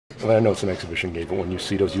Well, I know it's an exhibition game, but when you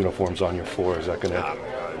see those uniforms on your floor, is that going to...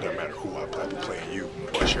 It doesn't matter who I play. I be playing you.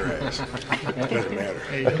 Bust your ass. It doesn't matter.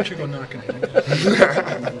 Hey, don't you go knocking.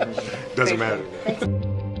 Doesn't matter.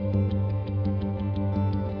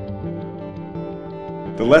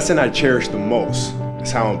 The lesson I cherish the most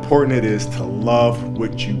is how important it is to love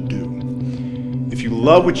what you do. If you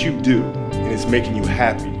love what you do and it's making you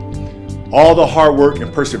happy, all the hard work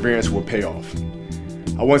and perseverance will pay off.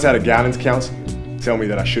 I once had a guidance counselor tell me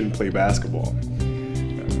that I shouldn't play basketball,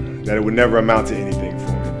 that it would never amount to anything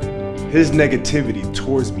for me. His negativity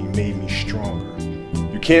towards me made me stronger.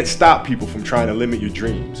 You can't stop people from trying to limit your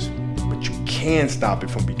dreams, but you can stop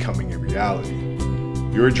it from becoming a reality.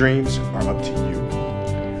 Your dreams are up to you.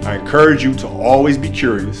 I encourage you to always be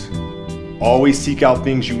curious, always seek out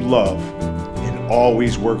things you love, and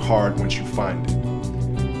always work hard once you find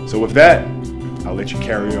it. So with that, I'll let you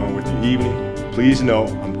carry on with your evening. Please know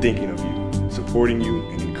I'm thinking of you, supporting you,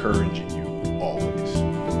 and encouraging you always.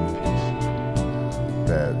 Peace.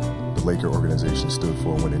 That the Laker organization stood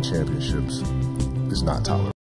for winning championships is not tolerable.